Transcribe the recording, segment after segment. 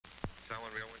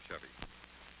selling real and Chevy.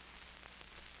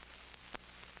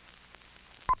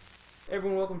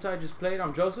 Everyone, welcome to IJustPlayed.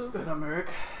 I'm Joseph. And I'm Eric.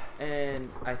 And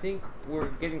I think we're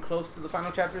getting close to the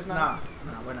final chapters now.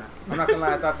 Nah, we're not. I'm not gonna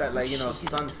lie, I thought that, like, you know,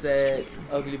 Sunset,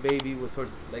 Ugly Baby was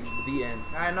towards, like, the end.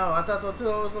 I know, I thought so too.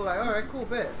 I was like, alright, cool,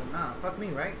 bet. But nah, fuck me,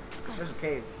 right? There's a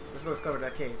cave. Let's go discover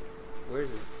that cave. Where is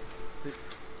it? See,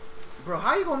 bro,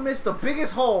 how you gonna miss the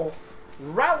biggest hole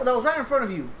that was right in front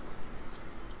of you?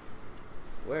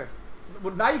 Where?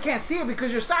 Well, now you can't see it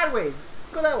because you're sideways.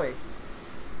 Go that way.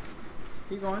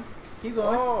 Keep going. Keep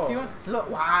going. Oh. Keep going. Look,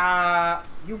 wow,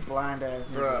 you blind ass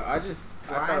nigga. Bro, I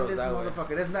thought it was this that way.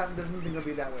 motherfucker. There's nothing gonna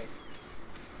be that way.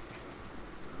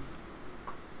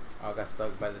 Oh, I got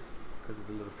stuck by because of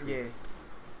the little tree. Yeah.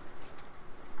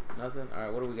 Nothing?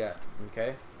 Alright, what do we got?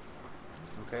 Okay.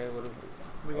 Okay, what do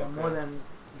We got more than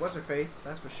what's her face,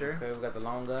 that's for sure. Okay, we got the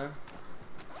long gun.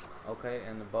 Okay,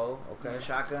 and the bow. Okay. And the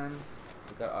shotgun.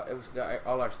 We got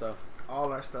all our stuff.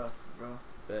 All our stuff, bro.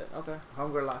 Bet. Okay.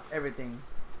 Homegirl lost everything.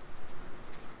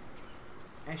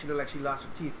 And she looked like she lost her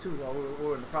teeth too while we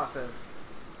were in the process.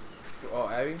 Oh,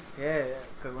 Abby? Yeah,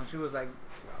 because when she was like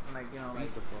you know, like,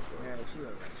 Beat the fuck up. yeah, she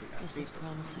looked like she got This beat. is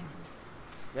promising.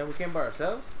 Yeah, we came by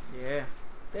ourselves? Yeah.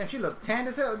 Damn, she looked tan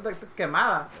as hell, like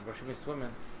quemada. Yeah, bro, she been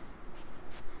swimming.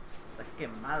 Like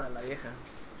quemada la vieja.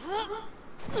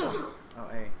 Oh,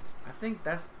 hey. I think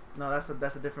that's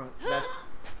a different.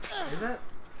 Is that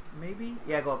maybe?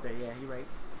 Yeah, go up there. Yeah, you're right.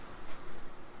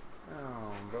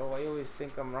 Oh, bro, why you always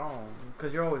think I'm wrong?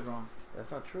 Because you're always wrong. That's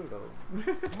not true, though.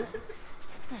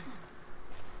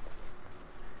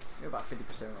 You're about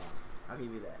 50% wrong. I'll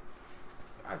give you that.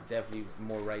 I'm definitely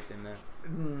more right than that.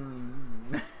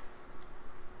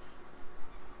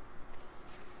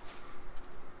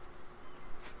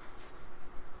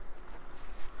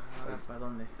 ¿Para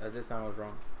dónde? At this time I was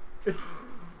wrong.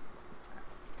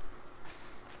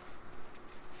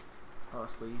 Oh,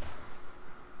 squeeze.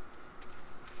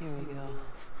 Here we go.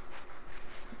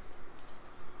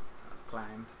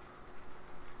 Climb.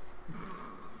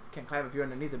 Can't climb if you're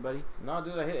underneath it, buddy. No,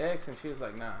 dude, I hit X and she was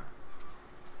like, nah.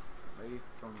 Maybe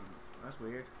from. That's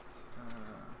weird.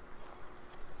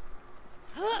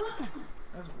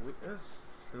 That's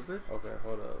stupid. Okay,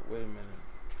 hold up. Wait a minute.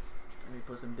 Let me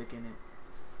put some dick in it.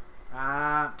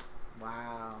 Ah,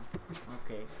 wow.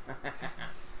 Okay.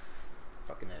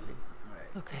 Fucking Ellie.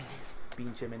 Alright. Okay.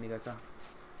 Pinche mendiga está.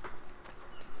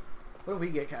 What if we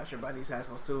get captured by these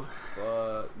assholes too?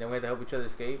 Then we have to help each other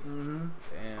escape? Mm-hmm.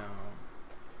 Damn.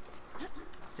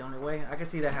 It's the only way. I can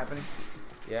see that happening.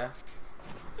 Yeah?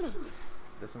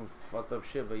 That's some fucked up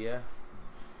shit, but yeah.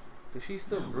 Does she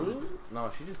still bruise? No,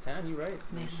 she just tan, you right.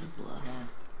 Mesa Bluff. Man.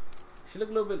 She look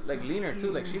a little bit like leaner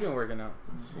too, like she been working out.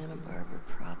 And Santa Barbara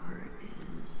proper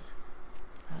is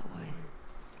that way.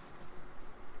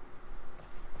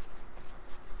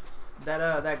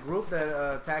 That group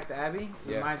that attacked Abby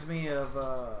Yeah. reminds me of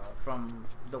from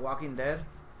The Walking Dead.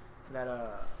 That I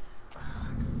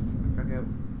forget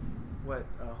what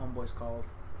homeboy's called,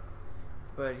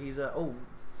 but he's oh,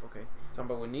 okay.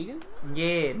 Talking about with Negan?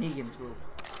 Yeah, Negan's group.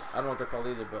 I don't know what they're called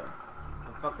either, but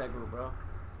Oh, fuck that group, bro.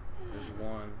 there's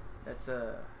one, That's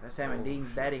Sam and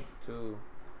Dean's daddy. two.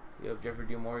 Yep, Jeffrey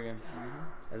D. Morgan.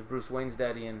 That's Bruce Wayne's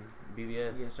daddy in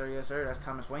BVS. Yes, sir. Yes, sir. That's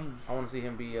Thomas Wayne. I want to see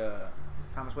him be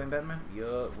Thomas Wayne Batman.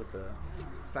 yup with the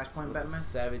Flashpoint Batman.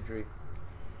 savagery.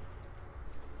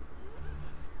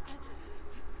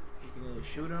 You can either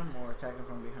shoot him or attack him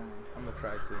from behind. I'm gonna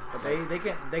try to. But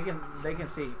they can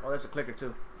see. Oh, there's a clicker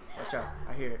too. Watch out!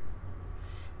 I hear it.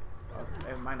 Oh,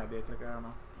 it might not be a clicker. I don't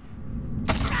know.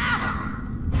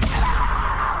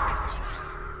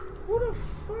 Who the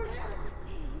fuck?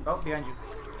 Oh, behind you.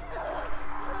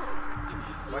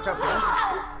 Watch out, behind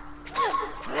you.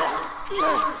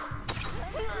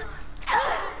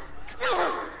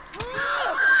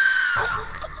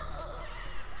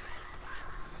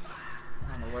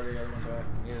 I don't know where the other ones are at.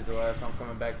 Neither do I, so I'm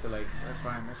coming back to like That's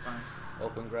fine. That's fine.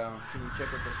 open ground. Can you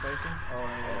check what the space is? Oh,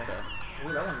 yeah. Okay.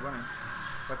 Ooh, that one's running.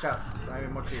 Watch out. I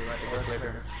have more to you right there. Oh, That's a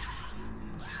clicker. clicker.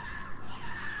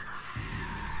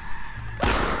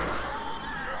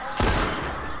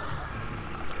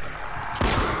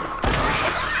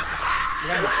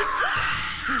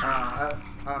 I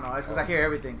don't know. It's because I hear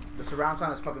everything. The surround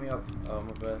sound is fucking me up. Oh,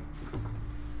 my bad.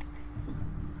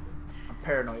 I'm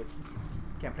paranoid.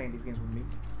 Can't play these games with me.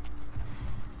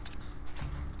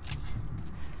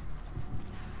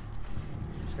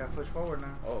 Just gotta push forward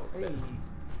now. Oh, Hey. okay.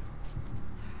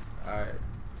 Alright.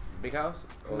 Big house?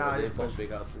 Or Nah, they just both push.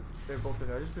 big houses? They're both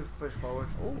together. Just push forward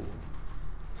Oh.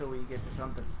 until we get to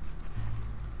something.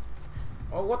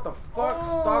 Oh, what the fuck?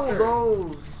 Oh, Stalker.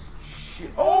 those.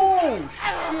 shit. Oh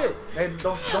shit. Hey,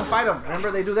 don't fight them.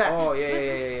 Remember they do that. Oh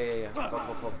yeah. Fuck.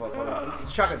 Hold on.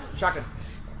 Shotgun.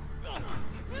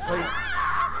 So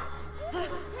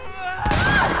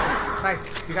nice.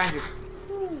 Behind you.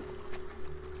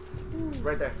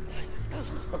 Right there.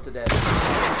 Up to that.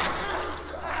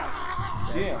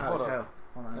 Damn, hold on.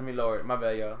 Hold on. Let me lower it. My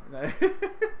bad, y'all.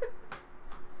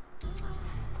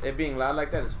 It being loud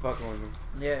like that is fucking with me.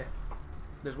 Yeah.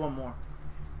 There's one more.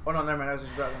 Oh no, never mind. I was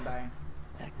just one dying.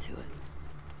 Back to it.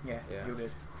 Yeah, you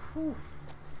did. Damn.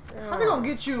 How they gonna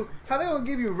get you? How they gonna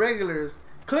give you regulars,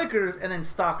 clickers, and then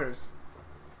stalkers?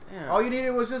 Damn. All you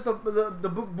needed was just the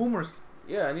boomers.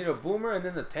 Yeah, I need a boomer and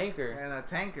then the tanker. And a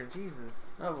tanker. Jesus.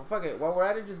 No, but fuck it. While we're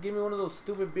at it, just give me one of those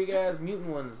stupid big ass mutant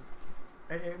ones.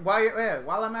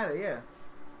 While I'm at it, yeah.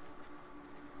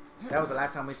 That was the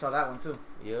last time we saw that one too.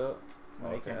 Yep. No,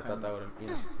 Oh, okay, I thought that would have.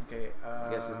 Yeah. Okay. I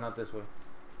guess it's not this way. I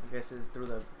guess it's through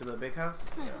the big house.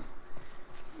 Yeah.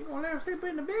 You gonna let him sleep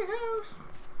in the big house?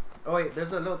 Oh wait,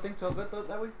 there's a little thing to go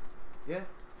that way. Yeah.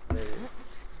 There it is.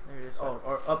 There it is. Oh,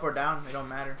 or up or down. It don't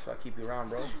matter. So I keep you around,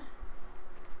 bro.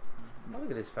 Oh,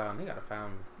 look at this fountain. They got a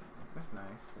fountain. That's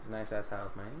nice. It's a nice ass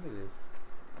house, man. Look at this.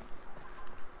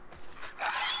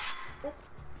 Oh.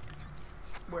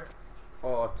 Where?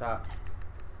 Oh, up top.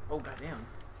 Oh goddamn.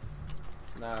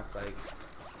 Nah, it's like.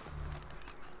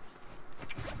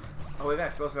 Oh, we got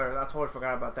explosive. I totally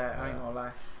forgot about that. I ain't gonna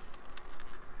lie.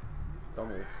 Don't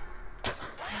move.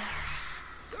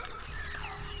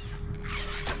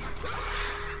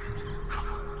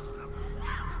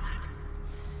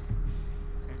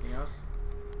 Anything else?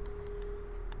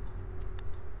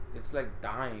 It's like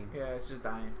dying. Yeah, it's just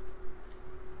dying.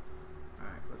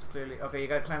 Alright, let's clearly. Okay, you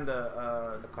gotta climb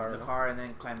the car and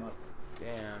then climb up.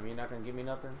 Damn, you're not gonna give me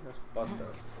nothing? That's fucked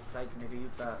up. Psych, maybe you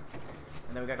thought.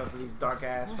 And then we gotta go through these dark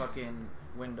ass fucking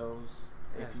windows.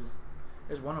 Yes. If you,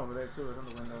 there's one over there too. It's on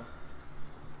the window.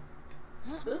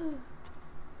 Yeah.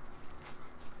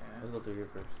 Let's go through here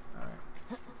first. Alright.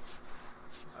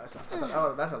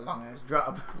 Oh, that's a long ass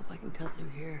drop. Hope I can cut through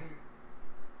here.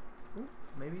 Ooh,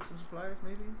 maybe some supplies,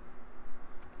 maybe.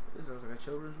 This looks like a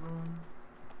children's room.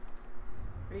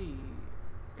 Hey,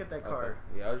 get that card.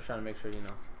 Okay. Yeah, I was just trying to make sure you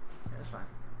know. Yeah, that's fine.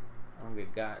 I don't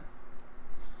get got.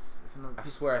 It's another I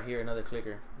piece. swear I hear another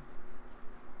clicker.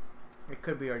 It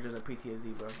could be or just a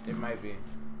PTSD, bro. It might be.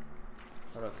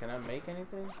 Hold on, can I make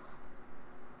anything?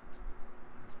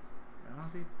 I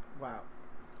don't see. Wow.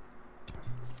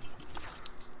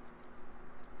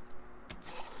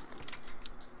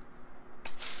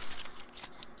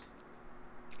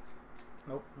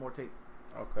 Nope, more tape.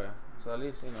 Okay, so at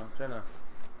least, you know, trying to.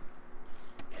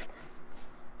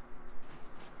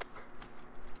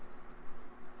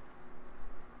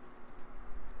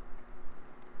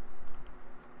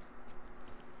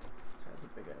 That's a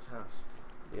big ass house.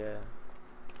 Yeah.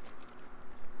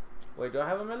 Wait, do I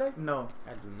have a melee? No,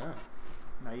 I do not.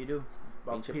 now you do.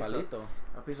 Pinche palito.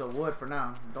 A piece of wood for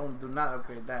now. Do not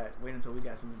upgrade that. Wait until we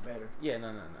got something better. Yeah, no.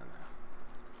 I'm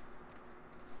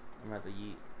gonna have to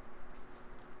yeet.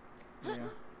 Yeah.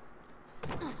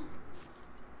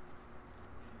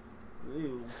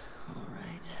 Ew.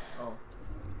 Alright. Oh.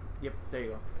 Yep, there you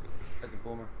go. That's a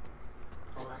boomer.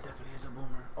 Oh, that definitely is a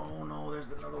boomer. Oh no,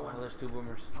 there's another one. Oh, there's two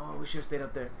boomers. Oh, we should have stayed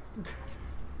up there.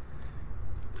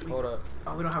 Hold up.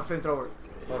 Oh, we don't have flamethrower.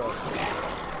 Hold up.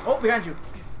 Oh, behind you.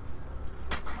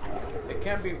 It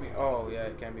can't be. Oh, yeah,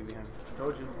 it can't be behind. I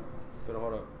told you. But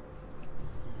hold up.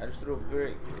 I just threw a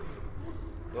brick.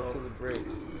 Go to the brick.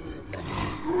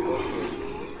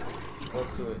 Go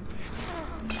to it.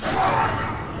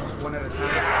 One at a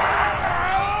time.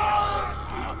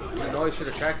 You know you should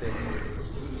have tracked it.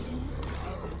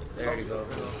 There you go.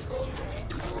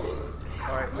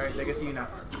 Alright, they can see you now.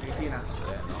 They can see you now.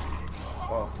 Yeah, no.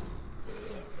 Oh.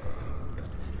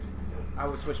 I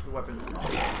would switch weapons.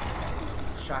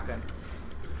 Shotgun.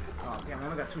 Oh, damn, I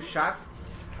only got 2 shots.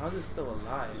 How is it still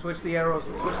alive? Switch the arrows.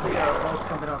 Switch the arrow to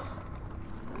something else.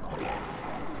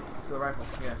 To the rifle,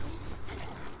 yes.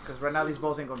 Because right now these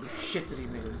bolts ain't gonna do shit to these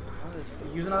niggas.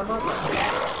 Use another mode?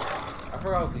 I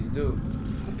forgot what these do.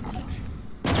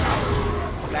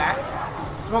 That.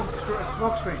 Smoke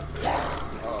screen.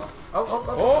 Oh. Oh.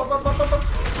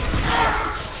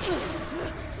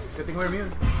 It's a good thing we're immune.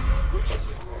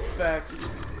 Facts.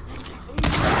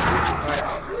 Alright.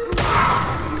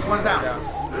 One's down.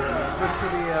 Switch to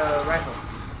the rifle.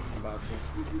 I'm about to.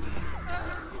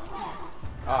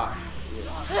 Ah.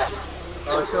 Yeah.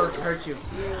 Oh, it still hurts you.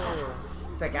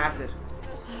 It's like acid.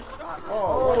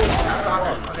 Oh.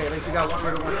 Stalkers. Okay, at least you got one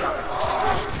rid of one stalker.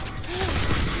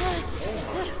 Oh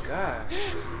my god.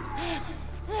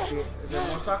 See, is there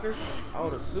more stalkers? I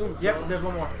would assume. Yep, there's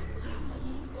one more.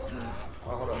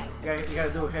 Oh, hold up. You gotta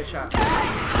do a headshot.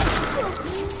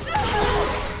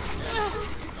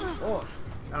 Oh.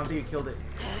 I don't think you killed it.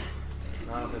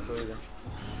 No, I don't think so either.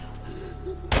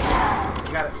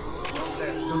 You got it.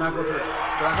 There. Do not go through it.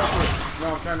 Do not go through it. No,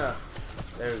 I'm trying to.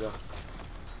 There we go.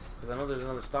 Because I know there's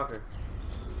another stalker.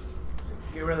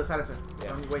 Get rid of the silencer. Yeah.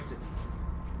 Don't waste it.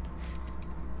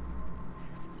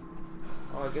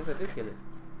 Oh, I guess I did kill it.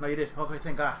 No, you did. Okay,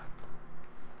 thank God.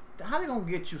 How they gonna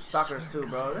get you stalkers too,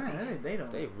 bro? They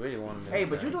don't. They really wanted me. Hey,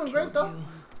 but you're doing great though.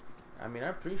 I mean, I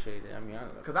appreciate it. I mean,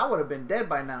 Because I would have been dead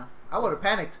by now. I would have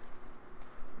panicked.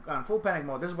 Gone full panic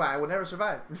mode. This is why I would never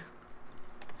survive.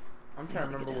 I'm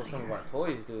trying to remember what some of our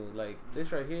toys do. Like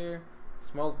this right here,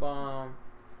 smoke bomb.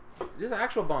 This is an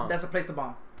actual bomb. That's a place to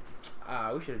bomb.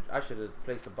 Ah, I should have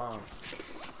placed the bomb.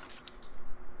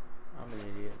 I'm an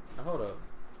idiot. Now, hold up.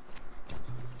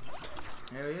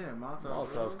 Hell yeah, Molotov.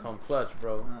 Molotovs come clutch,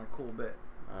 bro. Alright, cool bit.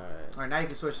 Alright. Alright, now you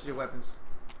can switch to your weapons.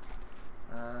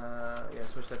 Yeah,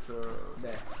 switch that to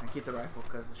that. And keep the rifle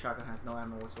because the shotgun has no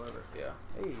ammo whatsoever. Yeah.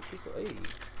 Hey, pistol. Hey.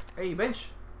 Hey, bench.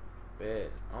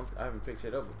 Bed. I haven't picked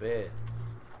it up, but bed.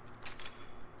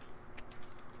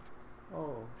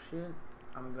 Oh, shit.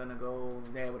 I'm gonna go,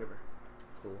 yeah, whatever.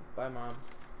 Cool. Bye, Mom.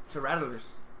 To Rattlers.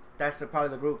 That's probably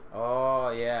the group. Oh,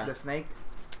 yeah. The snake.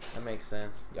 That makes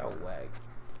sense. Y'all wag.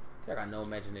 Y'all got no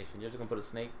imagination. You're just gonna put a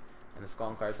snake and a skull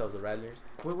and call yourselves the Rattlers?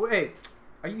 Wait, hey,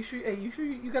 are you sure? Hey, you sure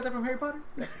you got that from Harry Potter?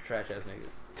 That's some trash ass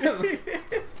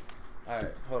niggas.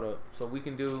 Alright, hold up. So we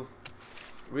can do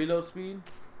reload speed,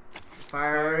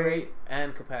 fire rate,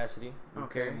 and capacity. We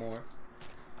Okay. carry more.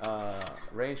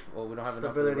 Range. Well, we don't have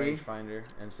enough for the range finder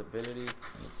and stability.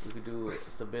 We could do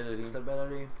stability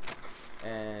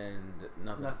and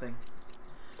nothing. Nothing.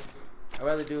 I'd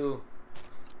rather do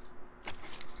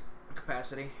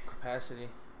Capacity.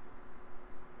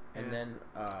 And Yeah. then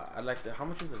I'd like to. How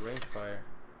much is the range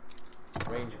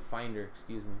Range finder,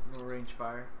 excuse me. No range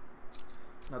fire.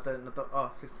 Not the.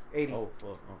 Oh, 80. Oh,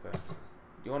 fuck. Okay.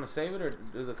 You want to save it or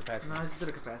do the capacity? No, I just did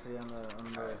the capacity on the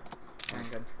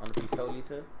handgun. On the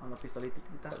pistolita? On the pistolita.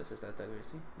 Parece esta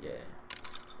sí? Yeah.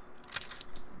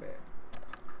 Bad.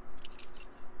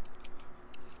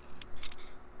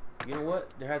 You know what?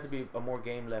 There has to be a more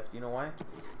game left. You know why?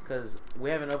 Because we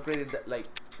haven't upgraded that. Like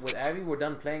with Abby, we're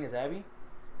done playing as Abby.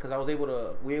 Because I was able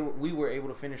to, we were able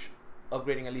to finish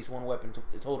upgrading at least one weapon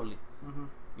totally. Mm-hmm.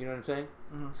 You know what I'm saying?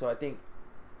 Mm-hmm. So I think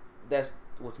that's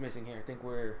what's missing here. I think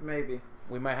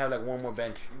we might have like one more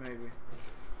bench. Maybe.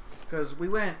 Because we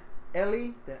went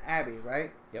Ellie, then Abby,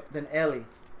 right? Yep. Then Ellie,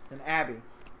 then Abby,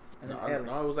 and then Ellie.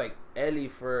 No, it was like Ellie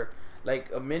for like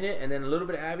a minute, and then a little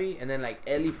bit of Abby, and then like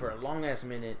Ellie for a long ass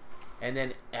minute, and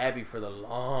then Abby for the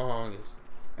longest.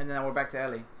 And then we're back to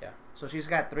Ellie. Yeah. So she's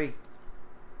got 3.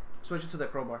 Switch it to the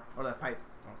crowbar or that pipe.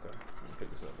 Okay. Let me pick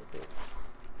this up real quick.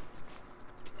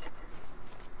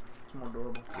 It's more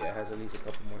durable. Yeah, it has at least a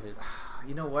couple more hits.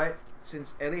 You know what?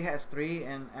 Since Ellie has 3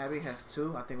 and Abby has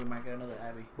 2, I think we might get another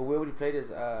Abby. But we already played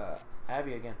as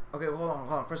Abby again. Okay, well,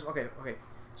 hold on. First, okay.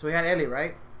 So we had Ellie,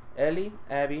 right? Ellie,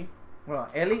 Abby. Hold on.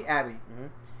 Ellie, Abby.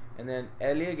 And then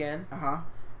Ellie again. Uh-huh.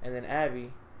 And then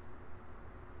Abby.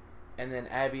 And then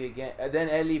Abby again. Then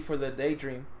Ellie for the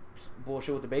daydream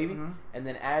bullshit with the baby. And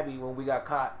then Abby when we got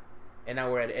caught. And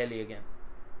now we're at Ellie again.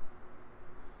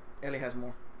 Ellie has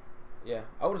more. Yeah.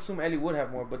 I would assume Ellie would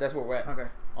have more, but that's where we're at. Okay.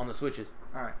 On the switches.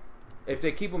 Alright. If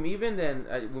they keep them even, then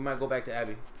we might go back to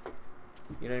Abby.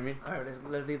 You know what I mean? Alright,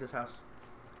 let's leave this house.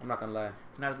 I'm not gonna lie.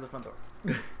 Now to the front door.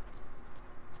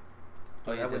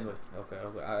 Oh yeah, that this way. way. Okay,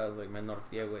 I was like, man, no,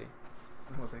 yeah, way.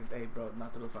 I was like, hey, bro,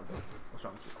 not through the front door. What's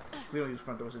wrong with you? We don't use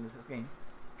front doors in this game.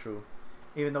 True.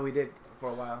 Even though we did for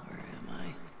a while. Where am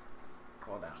I?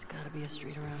 Call down. There's gotta be a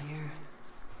street around here.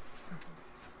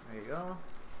 There you go.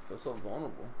 Feel so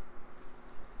vulnerable.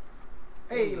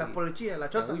 Hey, la policía, la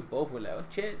And chota. we both were like, oh,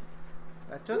 shit.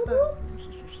 La chota.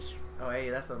 Oh, hey,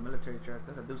 that's a military truck.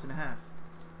 That's a deuce and a half.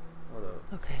 What up?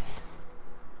 Okay.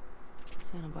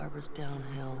 Santa Barbara's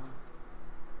downhill.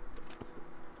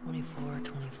 24,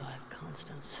 25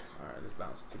 constants. Alright, let's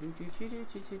bounce. I'm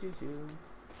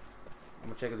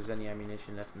gonna check if there's any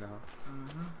ammunition left in the house.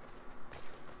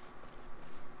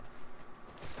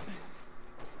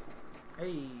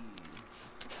 Hey.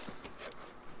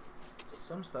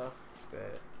 Some stuff.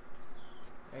 Bad.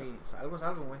 Hey, algo,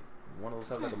 güey. One of those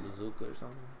have like a bazooka or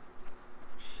something.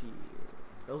 Shit.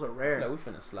 Those are rare. Like we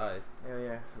finna slide. Hell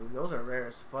yeah. Those are rare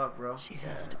as fuck, bro. She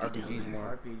has to be down RPG's there.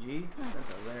 more. RPG? That's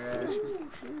a rare ass.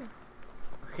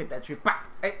 Hit that tree. Pop!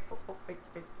 Hey, hey,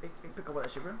 pick up all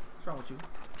that shit, bro. What's wrong with you?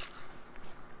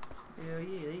 Yeah, there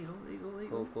you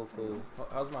go. Cool.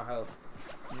 How's my health?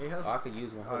 Your house? Oh, I could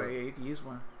use one. Oh, yeah, you can use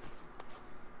one.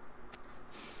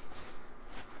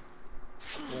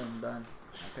 Boom, done.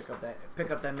 Pick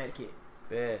up that med kit.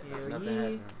 Bet. Hell Nothing yeah.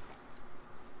 happened.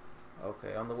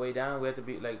 Okay, on the way down, we have to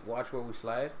be like watch where we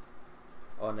slide.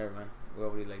 Oh, never mind. We're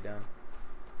already like down.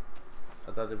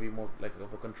 I thought there'd be more like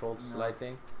of a controlled slide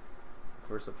thing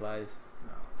for supplies.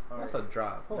 No. That's a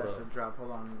drop. Hold That's up. a drop.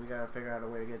 Hold on. We gotta figure out a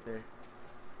way to get there.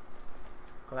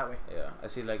 Go that way. Yeah, I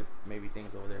see like maybe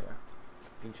things over there.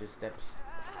 Pinches steps.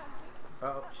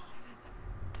 Oh.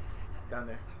 Down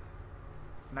there.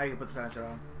 Now you can put the silencer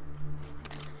on.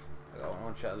 I got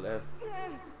one shot left.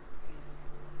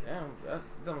 Damn, that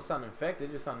doesn't sound infected.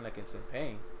 It just sounded like it's in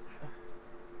pain.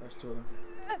 There's two of them.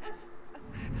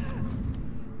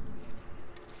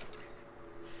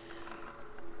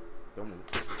 Don't move.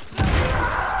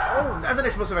 Oh, that's an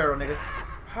explosive arrow, nigga.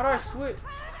 How do I switch?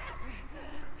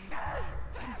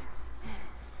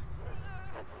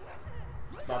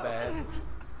 My bad.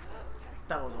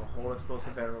 That was a whole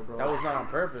explosive arrow, bro. That was not on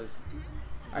purpose.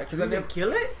 Did you even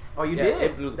kill it? Oh, you Yeah, did?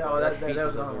 it blew the Oh, that pieces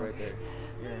was of it another right there.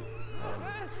 Yeah.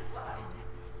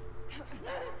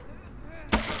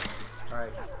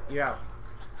 Alright, you're out.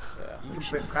 Yeah. You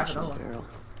can craft another one. barrel.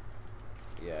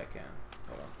 Yeah, I can.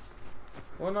 Hold on.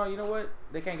 Well, no, you know what?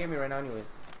 They can't get me right now anyway.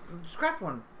 Just craft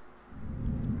one.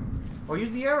 Or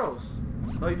use the arrows.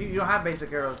 No, you don't have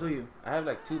basic arrows, do you? I have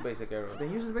like 2 basic arrows.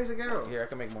 Then use the basic arrow. Here, I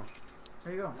can make more.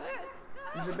 There you go.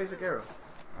 Use the basic arrow.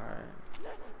 Alright.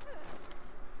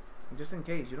 Just in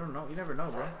case. You don't know. You never know,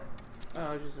 bro.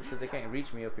 No, it's just because they can't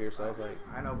reach me up here, so I was like...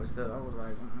 I know, but still, I was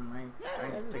like, I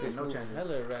ain't taking no chances.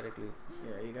 Hella erratically.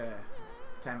 Yeah, you gotta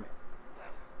time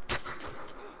it.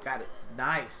 Got it.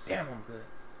 Nice. Damn, I'm good.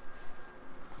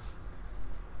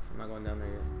 I'm not going down there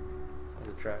yet.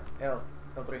 There's a trap. L3.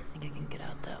 I think I can get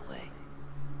out that way.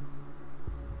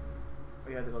 Oh,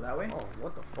 you have to go that way? Oh,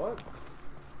 what the fuck?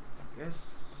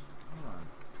 Yes. Hold on.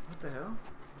 What the hell?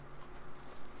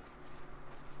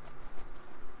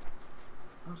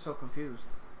 I'm so confused.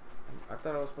 I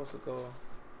thought I was supposed to go...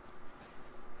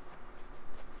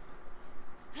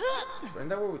 Isn't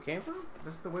that where we came from?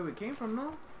 That's the way we came from,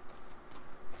 no?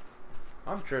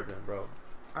 I'm tripping, bro.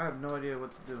 I have no idea what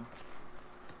to do.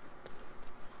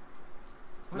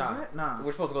 What, Nah. what? Nah.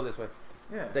 We're supposed to go this way.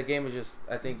 Yeah. The game is just,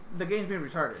 I think... The game's being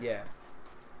retarded. Yeah.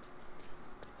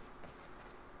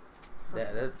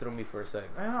 Yeah, that threw me for a second.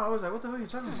 I know. I was like, what the hell are you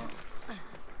talking about?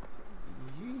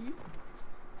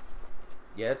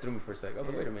 Yeah, that threw me for a second. I was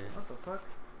like, wait a minute. What the fuck?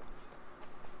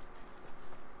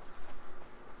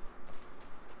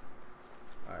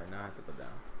 Alright, now I have to go down.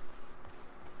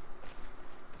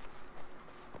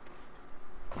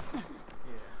 Yeah.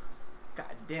 God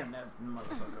damn, that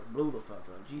motherfucker blew the fuck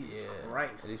up. Jesus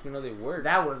Christ. At least we know they work.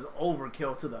 That was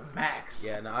overkill to the max.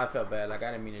 Yeah, no, I felt bad. Like,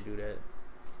 I didn't mean to do that.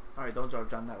 Alright, don't drop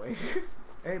John that way.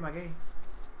 Hey, my gaze.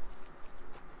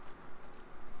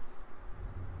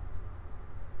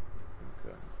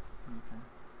 Okay. Okay.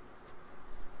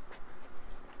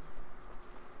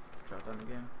 Drop down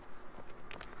again.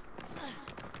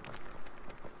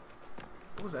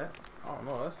 What was that? I don't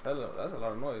know. That's a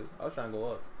lot of noise. I was trying to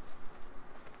go up.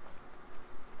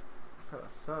 That's hella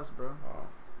sus, bro. Oh.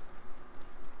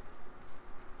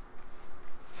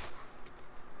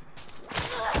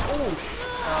 Oh,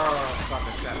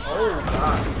 fucking shot. Oh,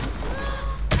 God.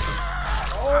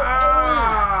 Oh,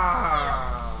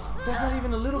 Ah! That's not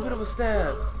even a little bit of a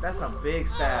stab. That's a big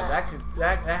stab.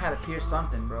 That had to pierce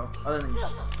something, bro. Other than your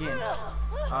skin.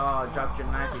 Oh, dropped your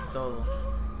knife y todo.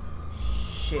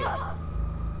 Shit.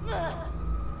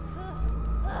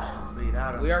 Bleed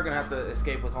out. We are gonna have to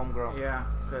escape with homegrown. Yeah,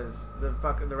 because the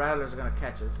rattlers are gonna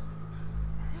catch us.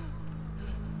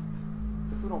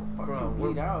 If we don't fucking Bro,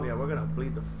 bleed out. Yeah, we're gonna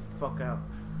bleed the fuck out.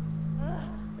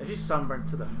 And she's sunburned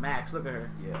to the max. Look at her.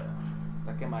 Yeah.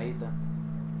 Está quemadita.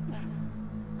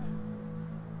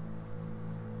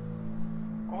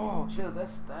 Oh, chill. That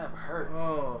stab hurt.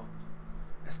 Oh.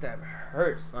 That stab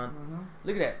hurt, son. Mm-hmm.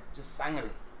 Look at that. Just sangre.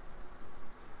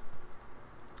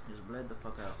 Just bled the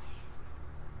fuck out.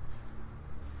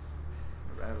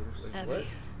 The rattlers. Abby. What?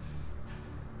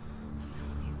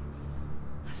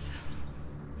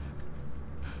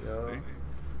 Yo. Hey,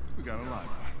 we got a lot.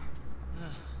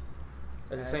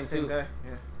 That's the same too. guy.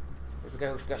 Yeah. It's the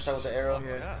guy who got shot with the arrow.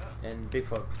 Yeah. And Big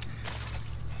Fuck.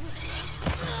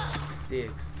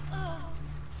 Diggs. I'd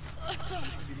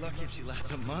be lucky if she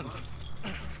lasts a month.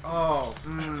 Oh,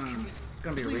 it's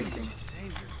gonna be racing. Just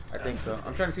saved her. I think so.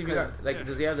 I'm trying to see if he got, like,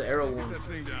 does he have the arrow Put wound? that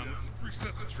thing down. Let's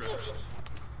reset the traps.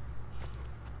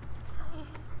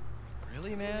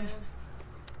 Really, man?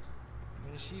 I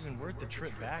mean, is she even worth the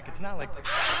trip back? It's not like... Did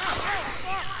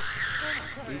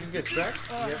you just get struck?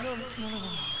 No.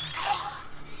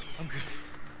 I'm good.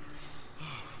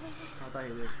 God thought he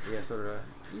did. Yeah, so did I.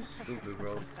 You stupid,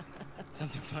 bro.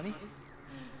 Something funny?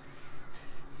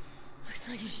 Looks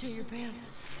like you shit your pants.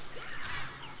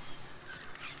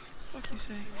 Fuck you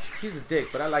say? He's a dick,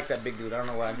 but I like that big dude. I don't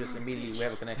know why. I'm just immediately, we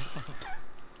have a connection.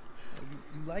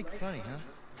 You like funny, huh?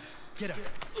 Get up.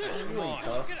 Come on,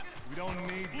 tough. We don't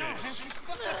need this.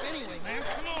 Fuck up anyway, man.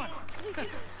 Come on. It's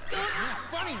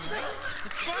funny, right?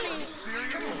 It's funny.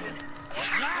 Serious?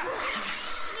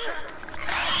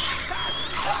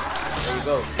 There you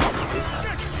go.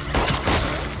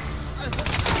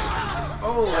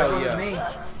 Oh, that Hell was yeah. his knee.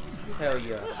 Hell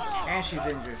yeah. And she's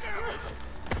injured.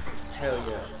 Hell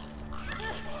yeah.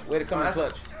 Way to come in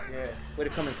clutch. Yeah. Way to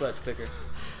come in clutch, Clicker.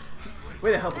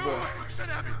 Way to help a boy. You said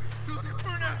Abby. You're looking for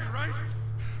an Abby, right?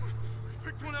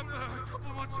 Picked one up a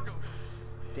couple of months ago.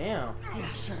 Damn.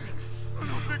 Yeah, sure.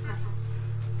 No victim.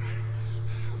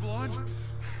 Blonde.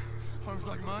 Arms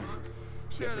like mine.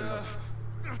 She had a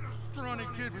scrawny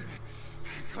kid with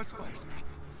cuts by his mouth.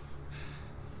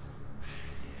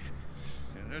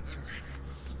 Yeah, that's her.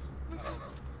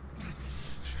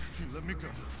 You let me go.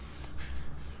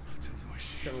 I'll tell you where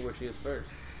she Tell me where she is first.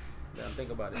 Then think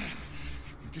about it.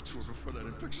 Get to her before that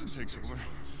infection takes over.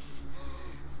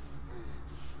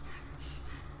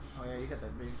 Oh yeah, you got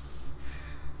that big.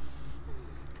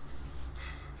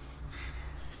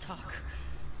 Talk.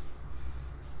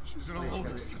 She's in all of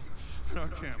us. In our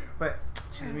camp. But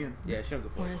she's immune. Yeah, she don't go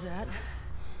for Where it. is that?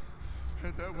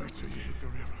 Head that way till you hit the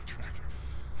railroad track.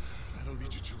 That'll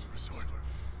lead you to the resort.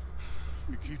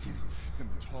 We keep him in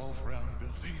the tall, round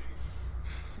building.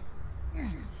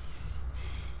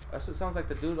 That's what sounds like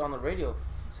the dude on the radio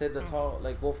said the tall,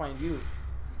 like, we'll find you.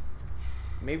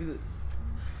 Maybe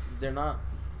they're not.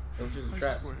 It was just a I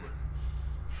trap. swear.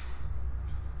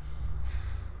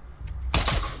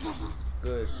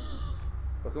 Good.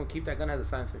 But can we keep that gun as a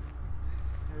silencer?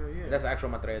 Hell yeah. That's actual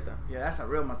matralleta. Yeah, that's a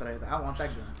real matralleta. I want that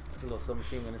gun. It's a little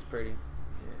submachine gun. It's pretty. Yeah.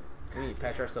 We need to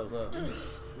patch ourselves up.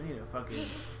 We need to fucking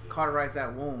cauterize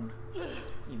that wound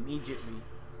immediately.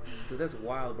 Dude, that's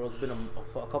wild, bro. It's been a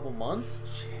couple months.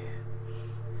 Shit.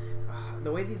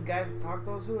 The way these guys talk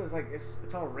those two is like it's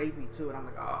all rapey too, and I'm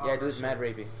like, oh. Yeah, dude, it's mad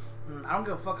rapey. I don't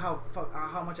give a fuck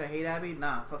how much I hate Abby.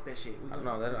 Nah, fuck that shit. I don't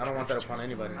know. I don't want that upon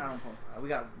anybody. I don't. We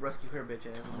gotta rescue her bitch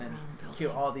ass and then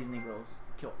kill all these Negroes.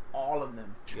 Kill all of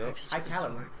them. Yup. High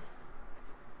caliber.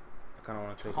 I kind of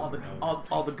want to take All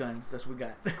the guns. That's what we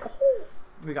got.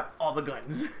 We got all the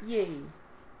guns. Yay. Did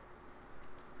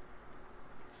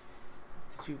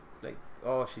you like?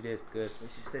 Oh, she did. Good. Yeah,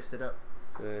 she stitched it up.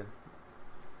 Good.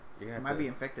 You're gonna It have might to, be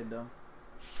infected though.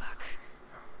 Fuck.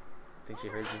 I think she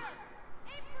heard you.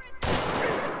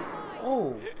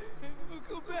 Oh.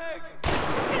 Go back.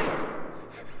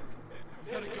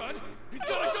 Is that a gun? He's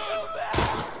got a gun.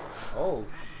 Oh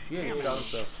shit! He shot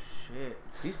himself. Shit.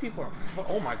 These people are.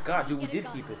 Oh my god, dude, we did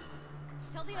keep it.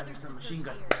 Tell the others to Machine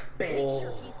gun. Make Oh.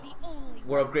 sure he's the only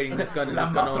We're upgrading this gun and this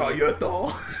gun only.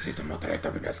 This is the matralleta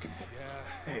I've been asking for.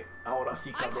 Hey, ahora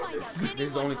sí, cabrones. This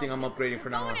is the only thing I'm upgrading for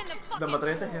now on. The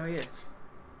matralleta? Hell yeah.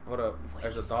 What up?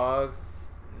 There's a dog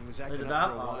He was There's acting a up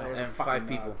dog? for a while. There's and fucking 5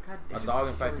 people. God A damn. dog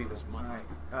and 5 people. Alright.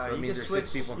 So it You means can there's 6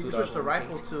 switch. people and You 2 can switch the dogs.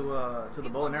 rifle to the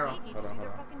bow and arrow. Hold on, hold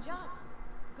on. Fucking jobs.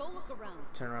 Go look around.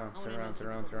 Turn around, turn around, turn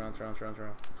around, turn around, turn around, turn around, turn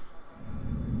around.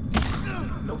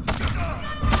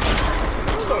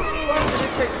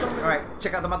 Alright,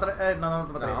 check out the matralleta. No,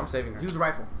 the matralleta. I'm saving her. Use the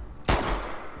rifle.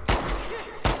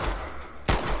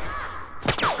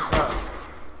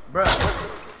 Bruh.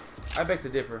 I beg to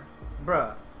differ.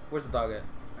 Bruh. Where's the dog at?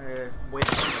 Wait.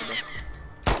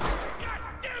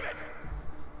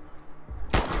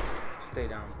 Stay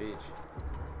down, bitch.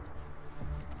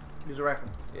 Use the rifle.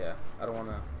 Yeah, I don't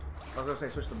wanna. I was gonna say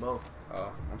switch the bow.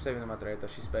 Oh, I'm saving the matralleta.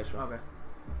 She's special. Okay.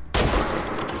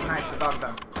 Nice, the dog's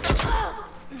down.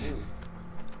 Ooh.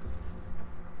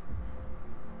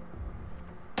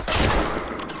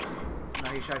 No,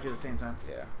 he shot you at the same time.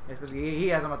 Yeah. It's because he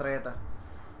has a matralleta.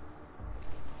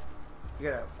 You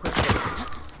gotta quick.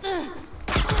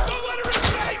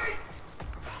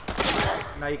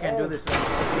 No, you can't do this.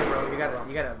 Here, bro. You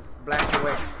gotta blast your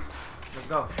way. Let's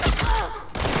go.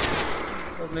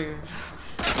 Those niggas.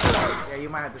 Yeah, you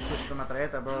might have to switch the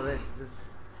matralleta, bro. This.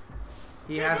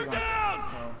 He has one.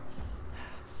 So.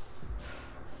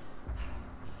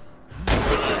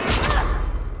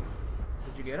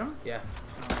 Did you get him? Yeah.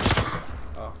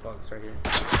 Oh fuck, it's right here.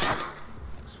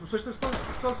 Switch the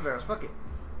explosive arrows. Fuck it.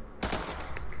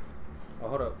 Oh,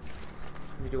 hold up.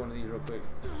 Let me do one of these real quick.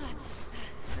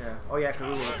 Yeah. Oh yeah,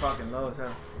 cause we were fucking low as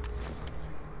hell.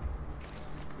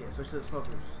 Yeah, switch to the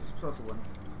explosive ones.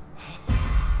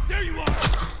 There you are!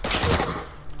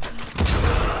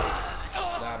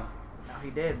 Got him. Now he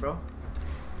dead, bro.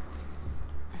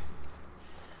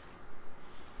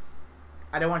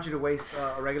 I don't want you to waste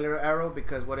a regular arrow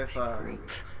because what if Great.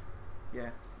 yeah.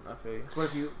 I feel you. So what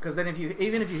if you? Because then if you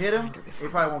even if you hit him, Wondered if you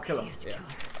I probably was won't kill a him. chaos Yeah. killer.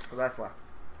 So that's why.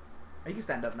 Oh, you can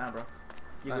stand up now, bro.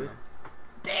 You I good? know.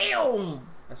 Damn.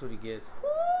 That's what he gets.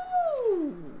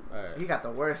 Woo! Alright. He got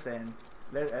the worst end.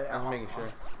 I'm making sure.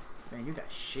 Man, you got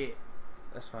shit.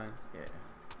 That's fine. Yeah.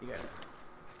 You got.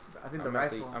 I think I'm the gonna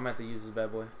have rifle. to- I'm gonna have to use this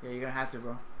bad boy. Yeah, you're gonna have to,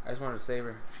 bro. I just wanted to save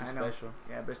her. She's I know. special.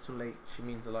 Yeah, but it's too late. She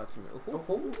means a lot to me.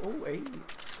 Oh, hey.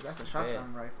 That's a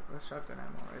shotgun rifle. That's shotgun ammo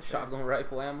right there. Shotgun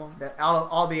rifle ammo. That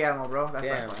all the ammo, bro. That's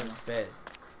Damn, rifle ammo. that's bad.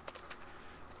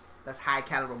 That's high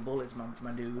caliber bullets,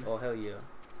 my dude. Oh hell yeah.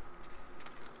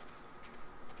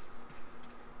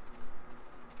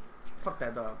 Fuck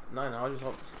that dog. No, I was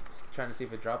just trying to see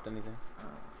if it dropped anything.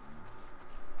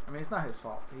 I mean, it's not his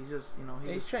fault. He's just, you know,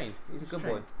 Yeah, he's trained. He's a good boy.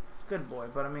 trained. He's a good boy,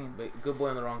 but I mean, But good boy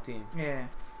on the wrong team. yeah.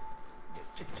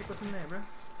 Check what's in there, bro.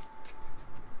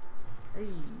 Hey,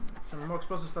 some more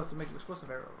explosive stuff to make explosive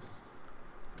arrows.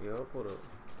 Yo, hold up.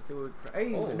 Let's see what we.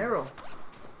 Hey, Oh. an arrow.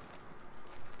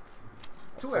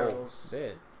 Two arrows.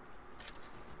 Dead.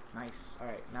 Nice. All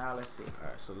right, now let's see.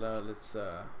 Alright, so now let's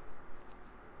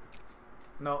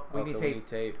No, we okay, need we tape. need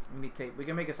tape. We need tape. We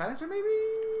can make a silencer, maybe.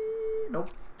 Nope.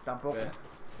 Tampoco. Yeah.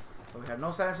 So we have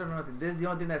no silencer, no nothing. This is the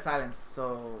only thing that's silenced.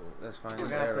 So That's fine. we're It's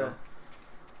gonna have arrow. to.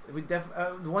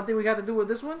 The one thing we got to do with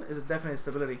this one is definitely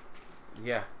stability.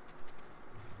 Yeah.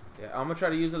 Yeah, I'm gonna try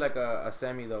to use it like a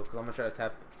semi though, cause I'm gonna try to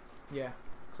tap, Yeah.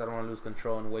 cause I don't want to lose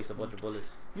control and waste a bunch of bullets.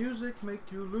 Music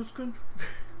make you lose control.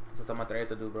 That's what I'm trying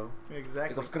to do, bro. It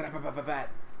Exactly. goes scrap.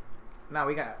 Now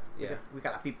we got. Yeah. We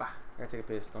got la pipa. I gotta take a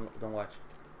piss. Don't watch.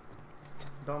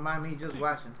 Don't mind me just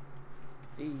watching.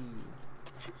 Eee.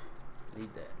 Need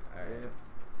that. Alright. Yeah.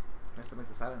 Nice to make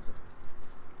the silencer.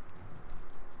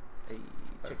 Hey,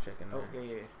 Check in Oh there.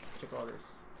 yeah. Check all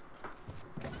this.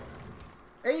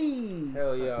 Hey.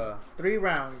 Hell son. yeah. 3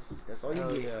 rounds. That's all you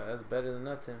Hell get. yeah. That's better than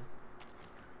nothing.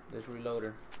 Let's reload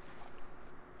her.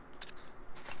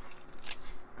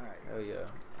 All right. Hell yeah.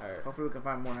 Alright. Hopefully we can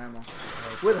find more ammo.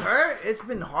 With her, it's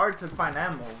been hard to find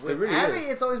ammo. With really Abby, is.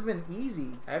 it's always been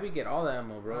easy. Abby get all the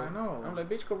ammo, bro. I know. I'm like,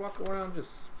 bitch, go walk around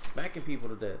just smacking people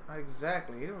to death.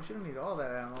 Exactly. You know, she don't need all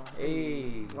that ammo.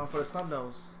 Hey. One for the snub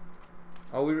nose.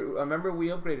 Oh, I remember we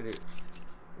upgraded it.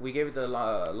 We gave it the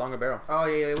longer barrel. Oh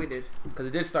yeah, we did. Because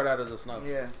it did start out as a snub.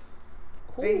 Yeah.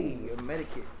 Ooh. Hey, a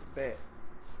medikit. Bet.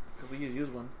 Cause we use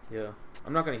one. Yeah.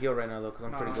 I'm not going to heal right now, though, because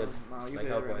I'm pretty good. No, you Like,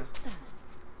 good health-wise. right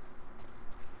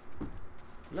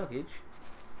Luggage.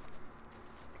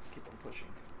 Keep on pushing.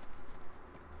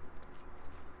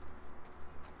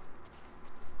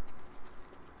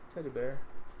 Teddy bear.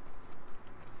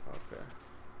 Okay.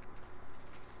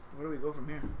 Where do we go from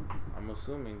here? I'm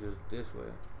assuming just this way.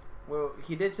 Well,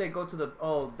 he did say go to the.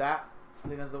 Oh, that. I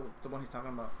think that's the one he's talking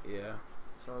about. Yeah.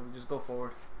 So we just go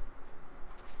forward.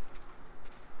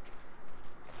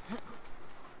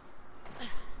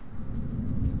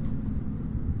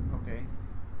 Okay.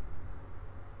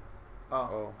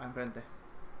 Oh, enfrente.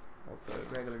 Okay.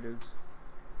 Regular dudes.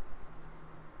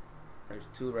 There's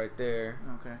 2 right there.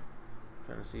 Okay.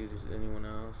 Trying to see if there's anyone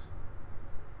else.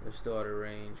 They're still out of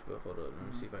range, but hold up.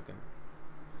 Let me see if I can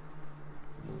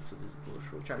move to this bush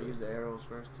real Try to quick. use the arrows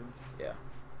first too. Yeah.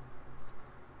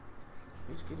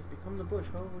 You just become the bush,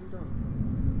 bro. What are you doing?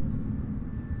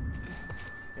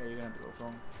 Yeah, you're gonna have to go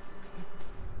phone.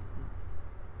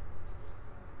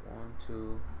 1,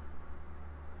 2.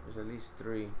 There's at least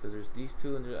 3, because there's these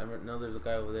 2, and I know there's a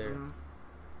guy over there.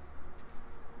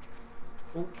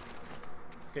 Ooh.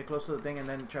 Get close to the thing and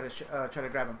then try to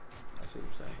grab him. I see what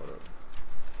you're saying. Hold up.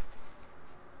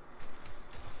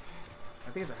 I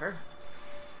think it's a her.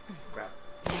 Grab.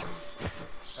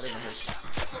 That ain't a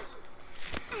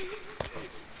her.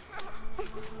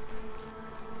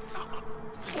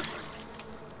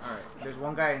 Alright, there's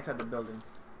one guy inside the building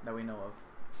that we know of.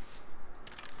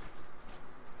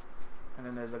 And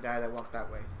then there's a guy that walked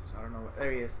that way. So I don't know.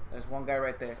 There he is. There's one guy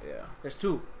right there. Yeah. There's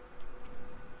 2.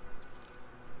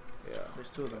 Yeah. There's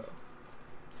 2 of them.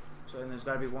 So then there's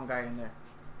gotta be one guy in there.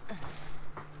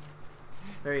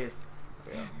 There he is.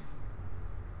 Yeah.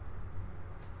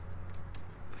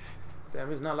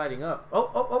 Damn, he's not lighting up.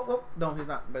 Oh. No, he's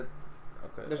not. But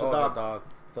Okay. There's a dog. The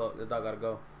dog. The dog gotta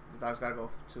go. the dog's gotta go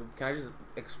too. Can I just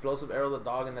explosive arrow the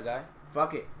dog and the guy?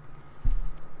 Fuck it.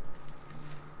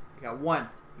 You got 1.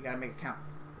 You gotta make it count.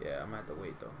 Yeah, I'm gonna have to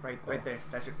wait though. Right there.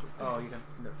 That's your. Oh, you can.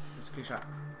 It's a screenshot.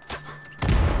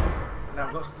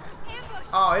 Now ghost.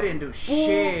 Oh, it didn't do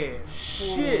shit.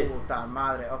 Shit. Puta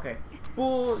madre. Okay.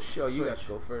 Bullshit. Oh, you Switch. got to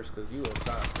go first because you on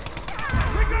top.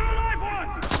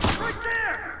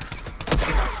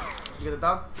 You get the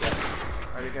dog? Yeah.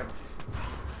 Alright, be careful.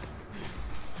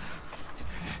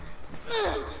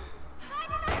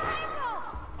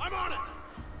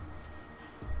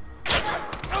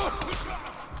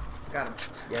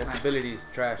 Yeah, his Nice. ability's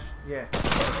trash. Yeah.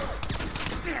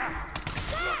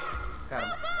 Got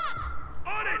him.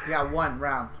 He got 1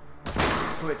 round.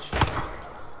 Switch.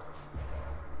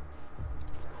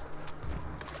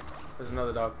 There's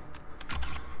another dog.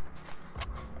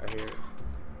 I hear it.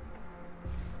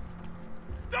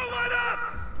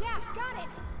 Yeah, got it.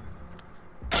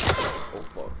 Oh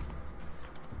fuck.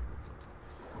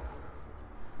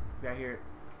 Yeah, I hear it.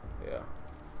 Yeah.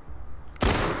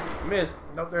 Missed.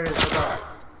 Nope, there it is.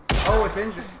 Oh, it's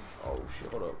injured. Oh shit,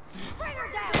 hold up. Bring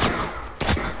her down.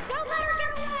 Don't let her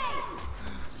get away.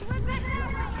 She went back that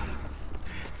way.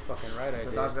 Fucking right I The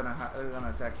did. dog's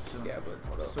gonna attack you soon. Yeah, but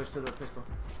hold up. Switch to the pistol.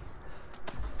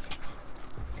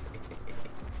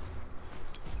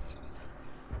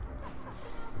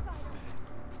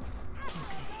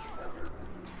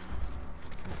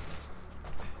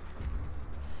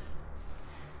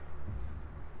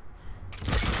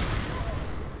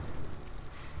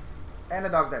 And the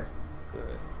dog's dead. Good.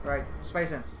 Right, space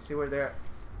sense. See where they're at.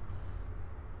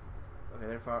 Okay,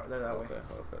 they're far. They're that way. Okay, okay,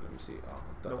 let me see. Oh,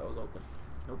 I thought Nope. that was open.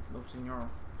 Nope, no senor.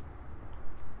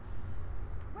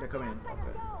 They're coming in.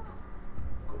 Okay.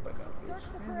 Go back out,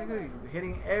 bitch. Man, nigga, you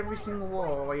hitting every single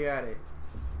wall while you're at it.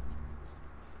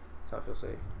 That's how I feel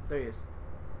safe. There he is.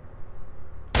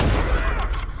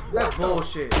 That's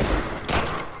bullshit.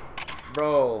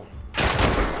 Bro.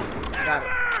 Got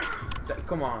it.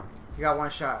 Come on. You got 1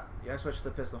 shot. Yeah, switch to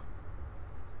the pistol.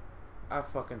 I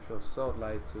fucking feel so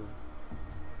lied to.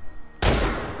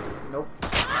 Nope.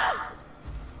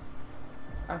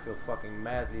 I feel fucking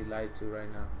madly lied to right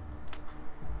now.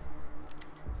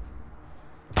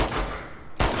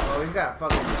 Oh, he's got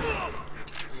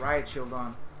fucking riot shield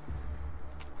on.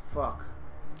 Fuck.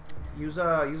 Use a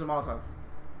Molotov. Hold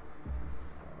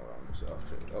on, let me see. Oh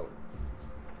shit. Oh.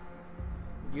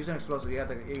 Use an explosive. You have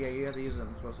to use an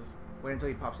explosive. Wait until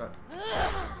he pops up.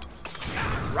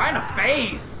 Right in the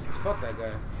face! Fuck that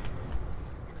guy.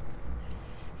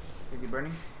 Is he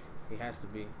burning? He has to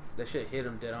be. That shit hit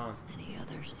him dead on. Any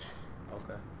others?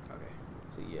 Okay. Okay.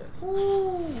 So yes.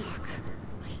 Fuck.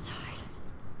 My side.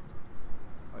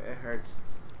 Oh, it hurts.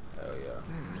 Hell yeah.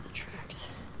 Where are the tracks?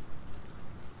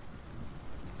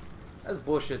 That's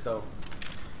bullshit though.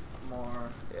 More.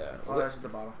 Yeah. Oh, that's the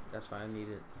bottle. That's fine. I need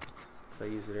it. So I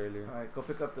used it earlier. Alright, go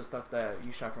pick up the stuff that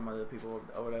you shot from other people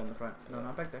over there in the front. No,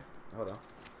 not back there. Hold on.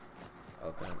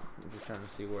 Okay. I'm just trying to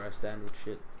see where I stand with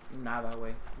shit. Not that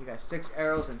way. You got 6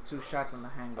 arrows and 2 shots on the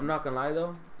handgun. I'm not gonna lie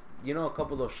though. You know, a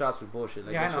couple of those shots were bullshit.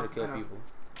 Like, Yeah, I they know, should have killed I know. people.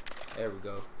 There we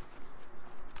go.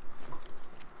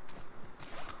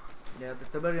 Yeah, the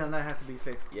stability on that has to be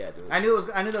fixed. Yeah, dude. I knew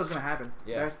that was gonna happen.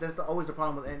 Yeah. That's always the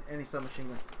problem with any submachine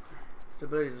gun.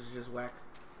 Stability is just whack.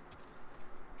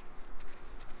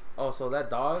 Oh, so that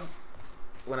dog,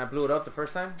 when I blew it up the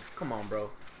first time, come on, bro.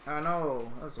 I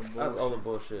know. That's some bullshit. That's all the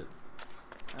bullshit.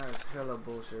 That's hella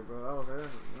bullshit, bro. Oh,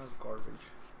 that's garbage.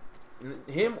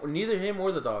 Neither him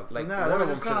or the dog. Like, no, one they of were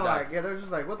them just should have kind of died. like, yeah, they're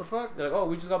just like, what the fuck? They're like, oh,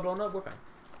 we just got blown up. We're fine.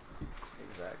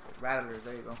 Exactly. Rattlers.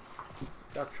 There you go.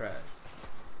 Y'all trash.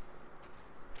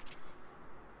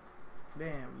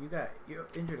 Damn, you're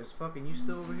injured as fuck, and you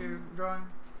still over here drawing?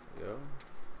 Yo.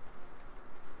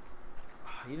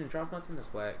 You didn't drop nothing?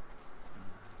 That's whack.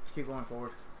 Just keep going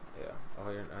forward. Yeah. Oh,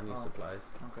 here, I need Oh. supplies.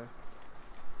 Okay.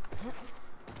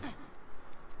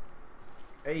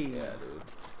 Hey. Yeah,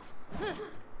 dude.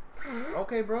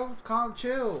 Okay, bro. Calm,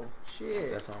 chill.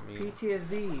 Shit. That's on me.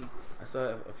 PTSD. I still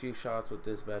have a few shots with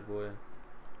this bad boy.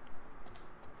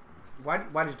 Why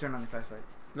did you turn on your flashlight?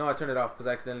 No, I turned it off because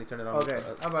I accidentally turned it on. Okay.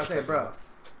 I'm about to say, bruh.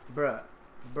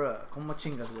 Como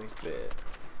chingas, güey. Bit.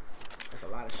 That's a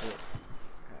lot of shit.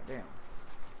 God damn.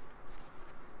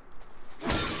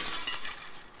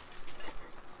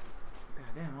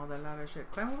 God damn, all that lot of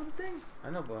shit. Climb over the thing. I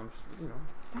know, but I'm, just, you know,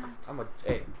 I'm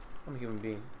a human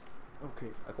being.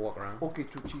 Okay. I can walk around. Okay,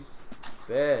 chuchis.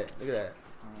 Bet. Look at that.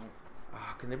 Alright.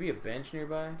 Ah, can there be a bench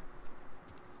nearby?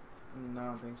 No, I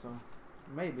don't think so.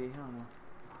 Maybe. I don't know.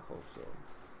 I hope so.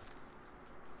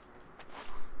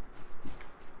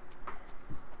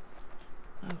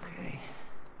 Okay.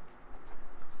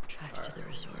 Tracks to the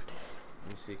resort. Let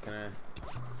me see. Can I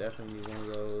definitely use one of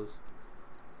those?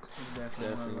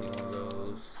 Definitely need one of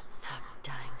those. Not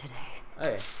dying today.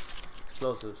 Hey,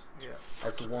 explosives. Yeah.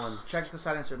 That's one. Check the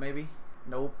silencer, maybe.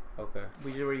 Nope. Okay,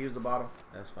 We already used the bottle.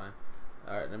 that's fine.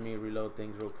 All right, let me reload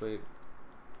things real quick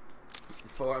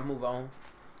before I move on.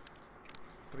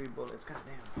 3 bullets. God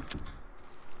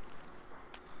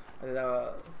damn.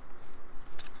 That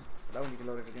one you can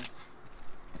load it again.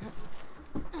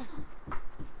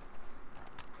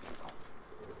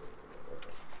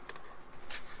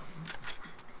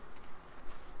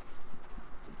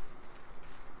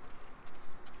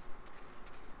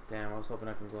 was hoping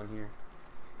I can go in here.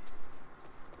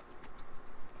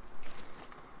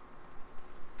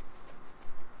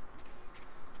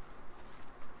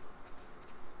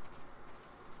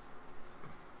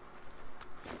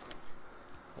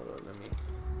 Hold on, let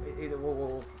me.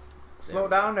 Whoa. Slow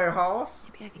down there, Hoss.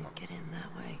 Maybe I can get in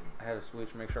that way. I had to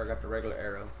switch, make sure I got the regular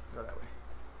arrow. Go that way.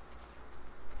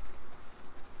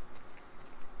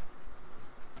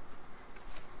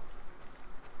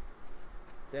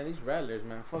 Damn, these rattlers,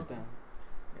 man. Fuck them.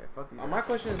 Yeah, fuck these. My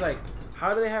question is like,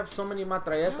 how do they have so many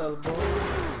matralletas, bro?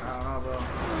 I don't know,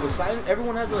 bro. With silent,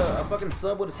 everyone has a fucking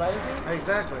sub with a silencer.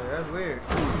 Exactly, that's weird.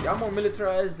 Y'all more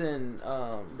militarized than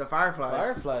The Fireflies.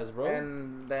 Fireflies, bro.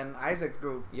 And then Isaac's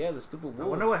group. Yeah, the stupid I wolves.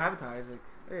 wonder what happened to Isaac.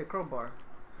 Hey, a crowbar.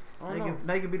 I don't know.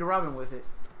 Now you can be the Robin with it.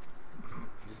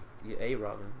 Just, yeah, a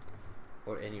Robin.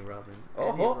 Or any Robin. Any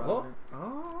Oh, Robin.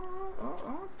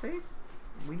 Oh, tape.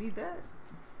 We need that.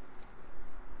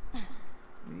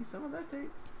 We need some of that tape.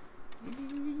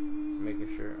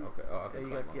 Making sure. Okay. Oh, I can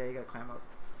climb up. Yeah, you gotta climb up.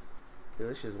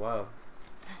 Dude, this shit's wild.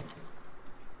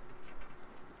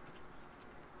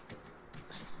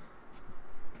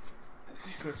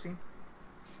 Good scene.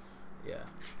 Yeah.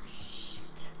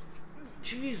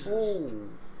 Jesus. Oh.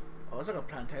 Oh, it's like a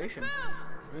plantation.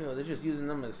 Real, they're just using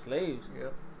them as slaves.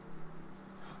 Yep.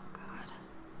 God.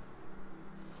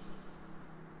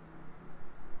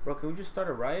 Bro, can we just start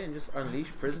a riot and just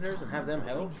unleash prisoners and have them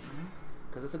help?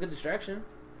 Because it's a good distraction.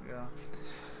 Yeah.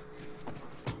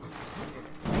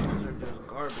 Those are just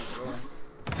garbage, bro.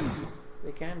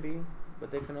 They can be,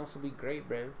 but they can also be great,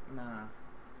 bro. Nah.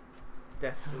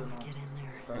 Death to How them do all. we get in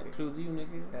there? Fuck That it. includes you,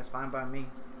 nigga. That's fine by me.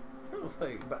 It's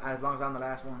like, But as long as I'm the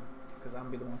last one. Because I'm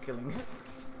gonna be the one killing.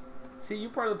 see,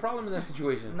 you're part of the problem in that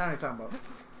situation. Not even talking about.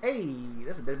 Hey,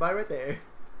 that's a dead body right there.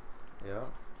 Yeah.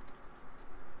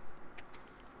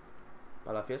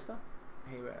 ¿Para la fiesta?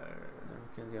 Hey,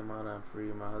 Mackenzie, I'm out. I'm free.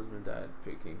 My husband died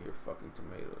picking your fucking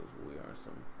tomatoes. We are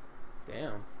some.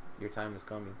 Damn. Your time is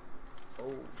coming.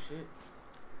 oh shit.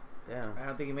 Damn. I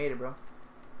don't think he made it, bro.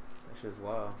 That shit's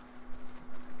wild.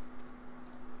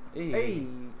 Hey,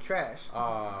 trash.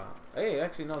 Hey,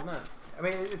 actually, no, it's not. I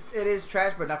mean, it is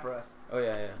trash, but not for us. Oh,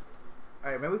 yeah, yeah.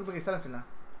 All right, maybe we can put a silencer now.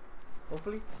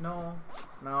 Hopefully, no,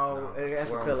 it has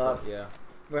We're to fill up. almost there. Yeah,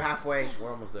 We're halfway.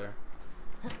 we're almost there.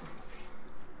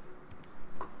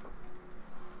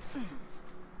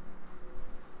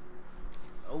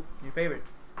 Oh, your favorite.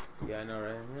 Yeah, I know,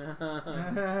 right?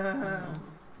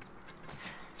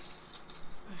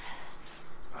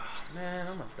 Man,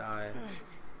 I'm gonna die.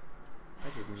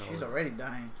 I just know. She's it. already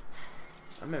dying.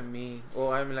 I meant me.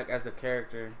 Well, I mean, like, as the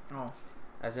character. Oh,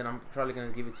 As in, I'm probably gonna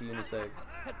give it to you in a sec.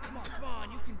 Come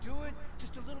on, you can do it.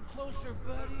 Just a little closer,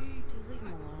 buddy. Dude, leave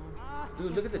him alone.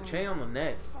 Dude, look at the chain on the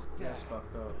neck. Fuck that. that's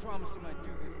fucked up. Promise you might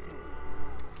do this to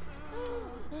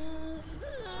him. This is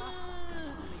such a fucked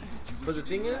up movie. But the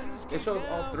thing is, it shows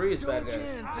all three as bad guys.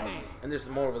 Anthony. And there's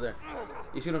more over there.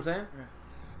 You see what I'm saying?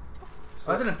 I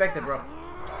wasn't infected, bro.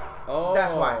 Oh,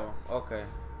 That's why. Okay.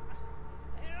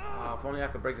 If only I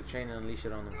could break the chain and unleash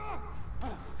it on them.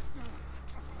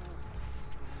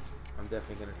 I'm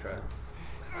definitely gonna try.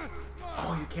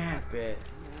 Oh, you can. Bet.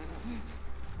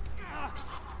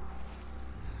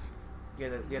 You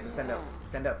have to stand up.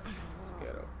 Stand up.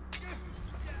 Ghetto.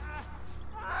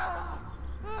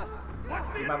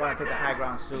 You might want to take the high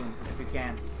ground soon, if you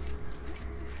can.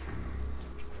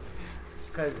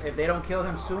 Because if they don't kill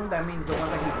him soon, that means the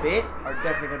ones that he bit are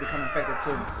definitely going to become infected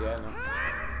soon. Yeah, I know.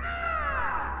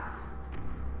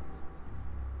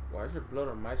 Why is there blood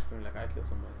on my screen like I killed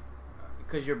somebody?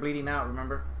 Because you're bleeding out,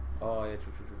 remember? Oh, yeah,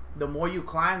 true. The more you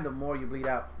climb, the more you bleed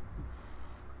out.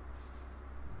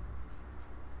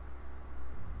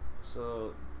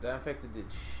 So, that infected did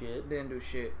shit. Didn't do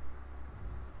shit.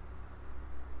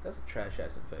 That's a trash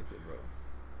ass infected, bro.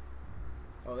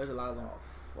 Oh, there's a lot of them. Oh,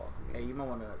 fuck me. Hey, you might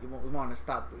want to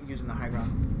stop using the high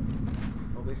ground.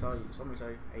 Oh, they saw you. Somebody saw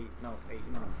you. Hey, no, you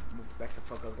want to move back the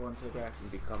fuck up, go into the grass.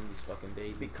 And become these fucking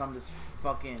babies. Become this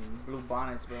fucking blue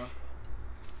bonnets, bro.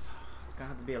 It's gonna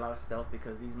have to be a lot of stealth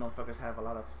because these motherfuckers have a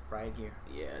lot of riot gear.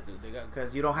 Yeah, dude, they got.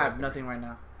 Because you don't have nothing right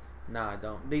now. Nah, I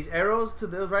don't. These arrows to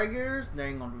those riot gears, they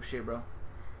ain't gonna do shit, bro.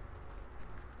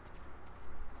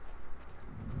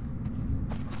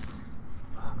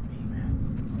 Fuck me,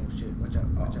 man. Oh shit! Watch out!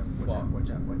 Watch out! Watch out! Watch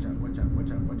out! Watch out! Watch out! Watch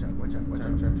out! Watch out! Watch out! Watch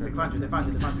out! Turn. They found you! They found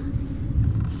you! They found you!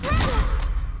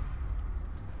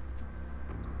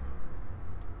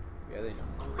 Yeah, they know.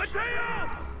 Mateo!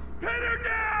 Pin her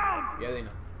down! Yeah, they know.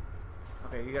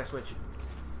 Okay, you gotta switch.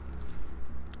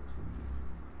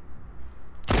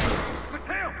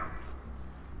 Mateo!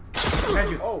 Behind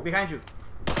you! Oh, behind you!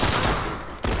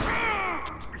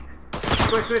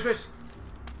 Switch! Switch! Switch!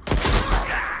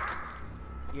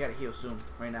 You gotta heal soon.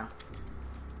 Right now.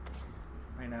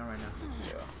 Right now.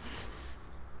 Yeah.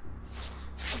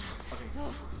 Okay.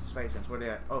 Spidey sense. Where they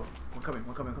at? Oh, one coming.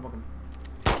 Come on.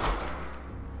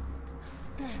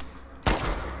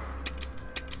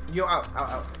 Yo, out.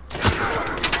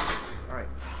 Alright.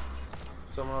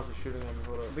 Someone else is shooting at me.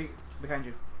 Hold up. Behind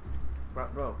you.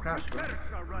 Bro, crouch, bro.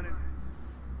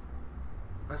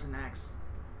 That's an axe.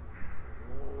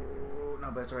 Oh,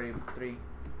 no, but it's already 3.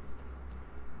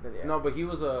 Yeah. No, but he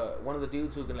was one of the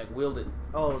dudes who can like wield it.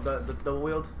 Oh, the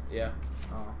wield? Yeah.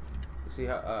 Oh. You see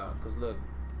how? Cause look.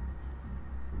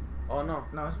 Oh no.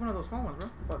 No, it's one of those small ones, bro.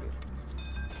 Fuck it.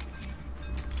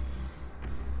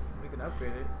 We can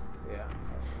upgrade it. Yeah.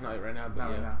 Not right now, but Not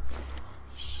yeah. right now.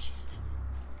 Shit.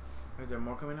 Is there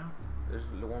more coming out? There's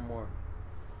one more.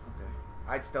 Okay.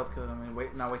 I'd stealth kill him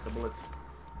and not waste the bullets.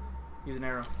 Use an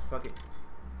arrow. Fuck it.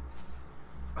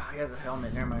 Ah, he has a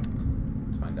helmet. Never mind.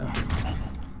 Let's find out.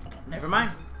 Never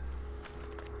mind.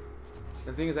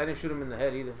 The thing is, I didn't shoot him in the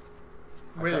head either.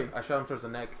 Really? I shot him towards the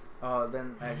neck. Oh,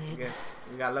 then I guess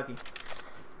we got lucky.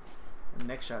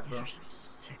 Next shot, These bro. are some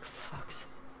sick fucks.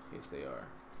 Yes, they are.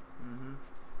 Mm-hmm.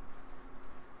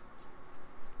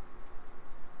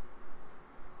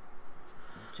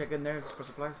 Check in there for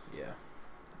supplies. Yeah.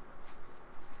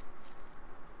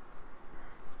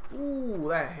 Ooh,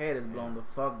 that head is blown the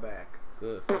fuck back.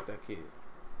 Good. Fuck that kid.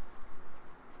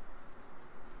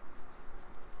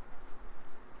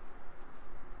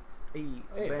 Hey,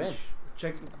 bench. bench.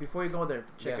 Check before you go there.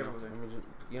 Check Yeah, no, everything. let me just,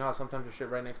 you know how sometimes there's shit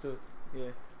right next to it? Yeah.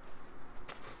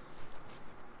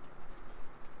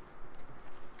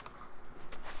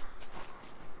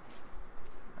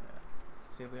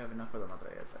 See if we have enough for the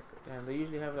metralleta. Damn, they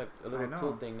usually have like a little know.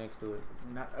 tool thing next to it.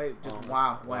 Not, hey, just Oh,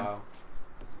 wow. Wow.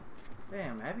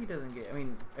 Damn, Abby doesn't get. I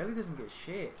mean, Ellie doesn't get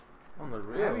shit. On the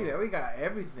real. Abby got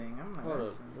everything. I'm like, Hold up.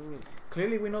 listen. Let me,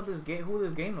 Clearly, we know this game. Who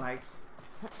this game likes.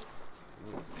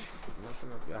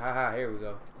 haha, here we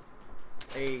go.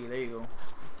 Hey, there you go.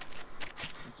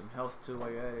 And some health too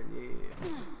while you're at it. Yeah.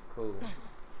 Cool.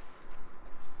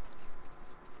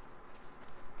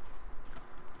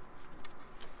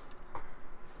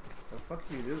 The fuck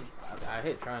do you do? I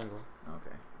hit triangle.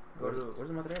 Okay. Go to. Where's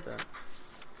the metralleta?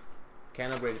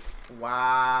 Can't upgrade it.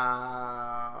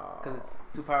 Wow. Because it's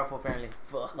too powerful apparently.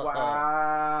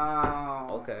 Wow.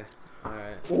 Okay.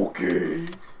 Alright. Okay.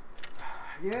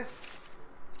 Yes.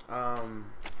 Um.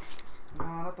 No,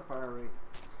 not the fire rate.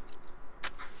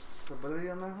 Stability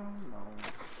on that one? No.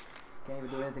 Can't even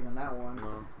do anything on that one.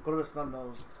 No. Go to the snub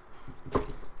nose.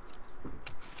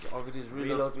 All we do is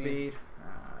Reload speed.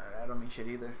 I don't mean shit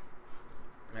either.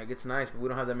 Like, it's nice, but we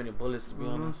don't have that many bullets to be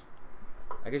honest.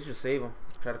 I guess just save them.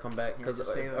 Try to come back. Yeah, Because just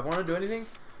if save I 'em. want to do anything,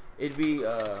 it'd be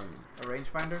A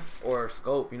rangefinder? or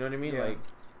scope. You know what I mean? Yeah. Like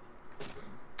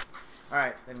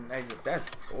Alright, then exit. that's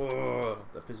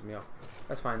that pisses me off.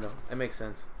 That's fine though. It makes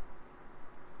sense.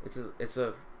 It's a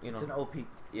you know It's an OP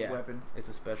yeah, weapon. It's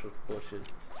a special bullshit.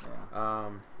 Yeah.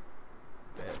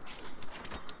 Bet.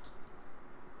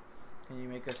 Can you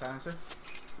make a silencer?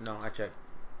 No, I checked.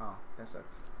 Oh, that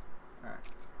sucks. Alright.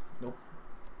 Nope.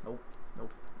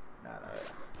 Nada.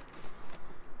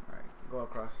 Alright, go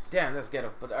across. Damn, that's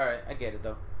ghetto. But alright, I get it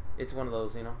though. It's one of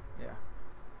those, you know. Yeah.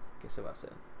 Guess what I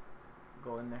said.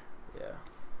 Go in there. Yeah.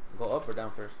 Go up or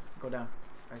down first? Go down.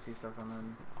 I see stuff on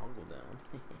them. I'll go down.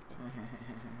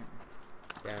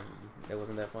 Damn, that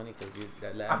wasn't that funny because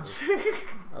that laugh was,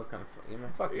 that was kind of funny.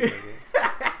 Man, fuck you,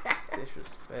 nigga.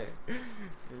 Disrespect.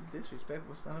 You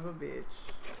disrespectful son of a bitch.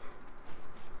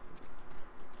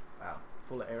 Wow.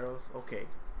 Full of arrows? Okay.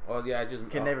 Oh yeah, I just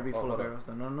Can never be full hold of up. arrows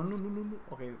though. No.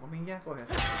 Okay, I mean, yeah, go ahead.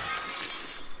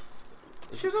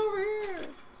 She's over here!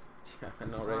 Yeah, I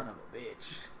know, Son right? of a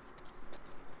bitch.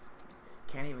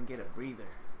 Can't even get a breather.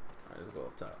 Alright, let's go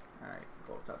up top. Alright,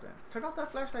 go up top then. Turn off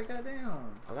that flashlight, goddamn.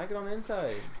 I like it on the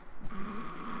inside.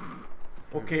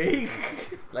 Okay.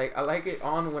 Like I like it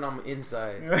on when I'm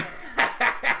inside.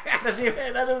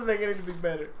 That doesn't make anything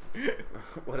better.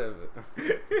 Whatever.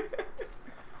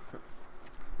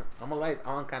 I'm a light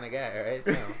on kind of guy, right?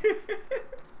 No.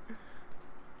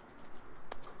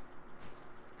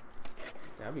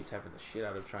 I'll be tapping the shit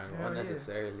out of triangle Hell yeah.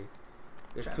 unnecessarily.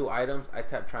 There's Tap. 2 items. I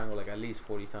tap triangle like at least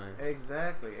 40 times.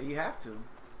 Exactly. You have to.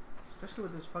 Especially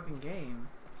with this fucking game.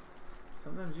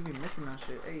 Sometimes you be missing on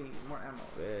shit. Hey, more ammo.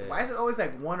 Yeah. Why is it always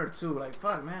like 1 or 2? Like,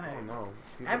 fuck, man. I don't know.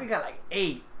 People- Abby got like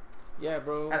 8 Yeah,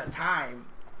 bro. at a time.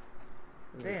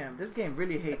 Damn, this game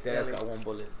really hates Dad's Ellie. got 1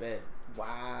 bullet. Bet.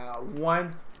 Wow.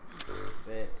 1.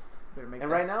 Bet. Better make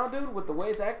And that. right now, dude, with the way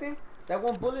it's acting, that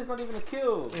 1 bullet is not even a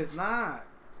kill. It's not.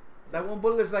 That 1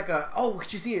 bullet is like a, oh,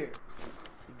 she's here.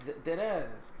 Dead ass.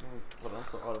 Hold on,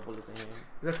 put all the bullets in here.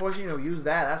 They're forcing you to use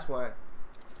that. That's why.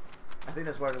 I think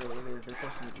that's what it is. They're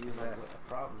forcing you to use that.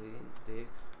 Probably. These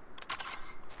dicks.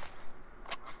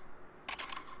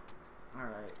 All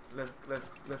right,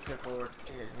 let's head forward.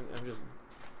 Yeah, I'm just.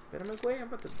 Better make way. I'm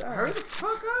about to die. Hurry the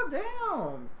fuck up!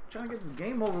 Damn, trying to get this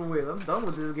game over with. I'm done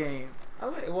with this game.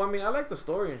 Well, I mean, I like the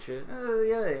story and shit.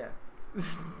 Yeah.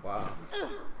 Wow.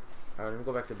 Alright, let me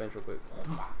go back to the bench real quick.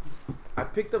 I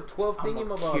picked up 12 Kill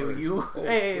thingamabobbers. you. Oh,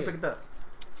 hey, shit. pick it up.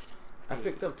 I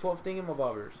picked up 12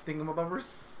 thingamabobbers.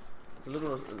 Thingamabobbers.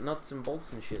 Little nuts and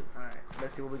bolts and shit. All right,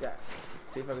 let's see what we got.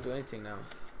 See if I can do anything now.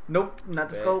 Nope, not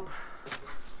the Bet. scope.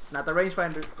 Not the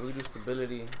rangefinder. We do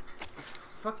stability.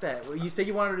 Fuck that. Well, you said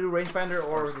you wanted to do rangefinder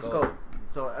or the scope. scope.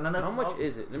 So another. How much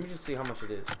is it? Let me just see how much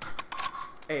it is.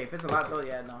 Hey, if it's a lot though,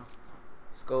 yeah, no.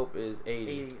 Scope is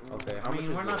 80. 80. Okay, I how much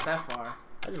mean, is we're not it? that far.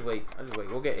 I just wait.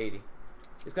 We'll get 80.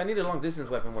 This guy need a long distance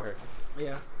weapon with her.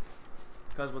 Yeah.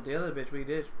 Cause with the other bitch we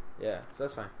did. Yeah, so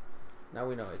that's fine. Now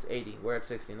we know it's 80. We're at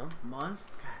 60, no? Months?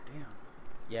 God damn.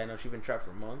 Yeah, no, she's been trapped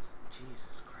for months.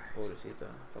 Jesus Christ. Pobrecita.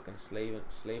 Fucking slave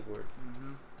word.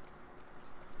 Mm-hmm.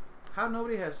 How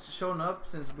nobody has shown up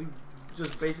since we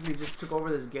just basically just took over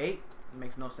this gate? It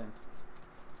makes no sense.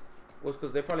 Well, it's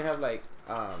because they probably have like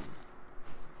USBs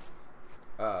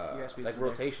like in there.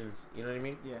 rotations. You know what I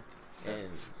mean? Yeah. And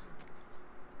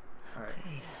All right.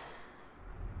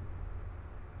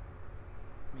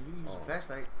 I mean, you use Oh. a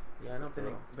flashlight. yeah, I know,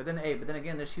 bro. But then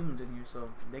again, there's humans in here, so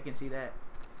they can see that.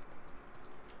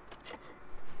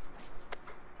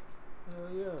 Hell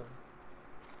yeah.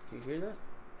 Do you hear that?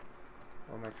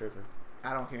 Or am I tripping?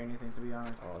 I don't hear anything, to be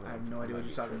honest. Oh, no, I have no idea what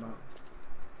you're talking about.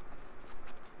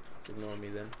 Just ignore me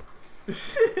then.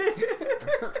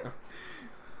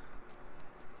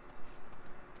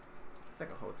 It's like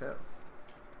a hotel.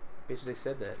 Bitch, they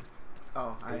said that.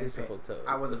 Oh, I It didn't is a pay. hotel.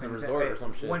 I wasn't It's a paying resort atten- or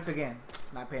some shit. Once again,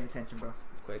 not paying attention, bro.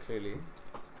 Quite clearly.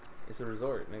 It's a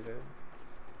resort, nigga.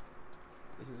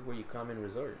 This is where you come and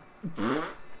resort.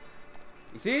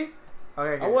 You see?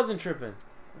 Okay. I wasn't tripping.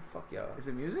 Oh, fuck y'all. Is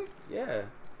it music? Yeah.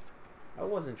 I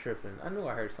wasn't tripping. I knew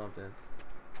I heard something.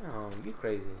 Oh, you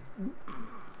crazy.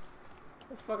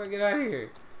 What the fuck I get out of here?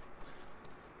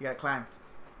 You gotta climb.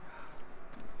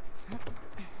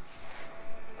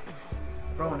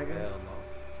 Bro, Oh, nigga. hell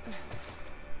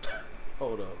no.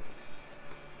 Hold up.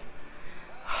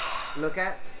 Look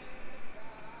at.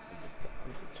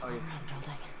 I'm just Oh, yeah.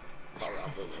 tall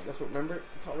round building. That's what, remember?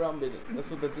 Tall round building. That's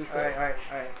what the dude said. Alright.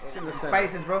 It's in the center.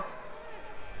 Spices, bro.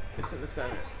 It's in the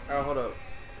center. Alright, hold up.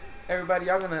 Everybody,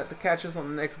 y'all gonna have to catch us on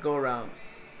the next go around.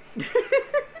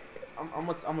 I'm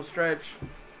gonna stretch.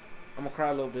 I'm gonna cry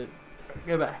a little bit.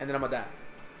 Goodbye. And then I'm gonna die.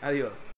 Adios.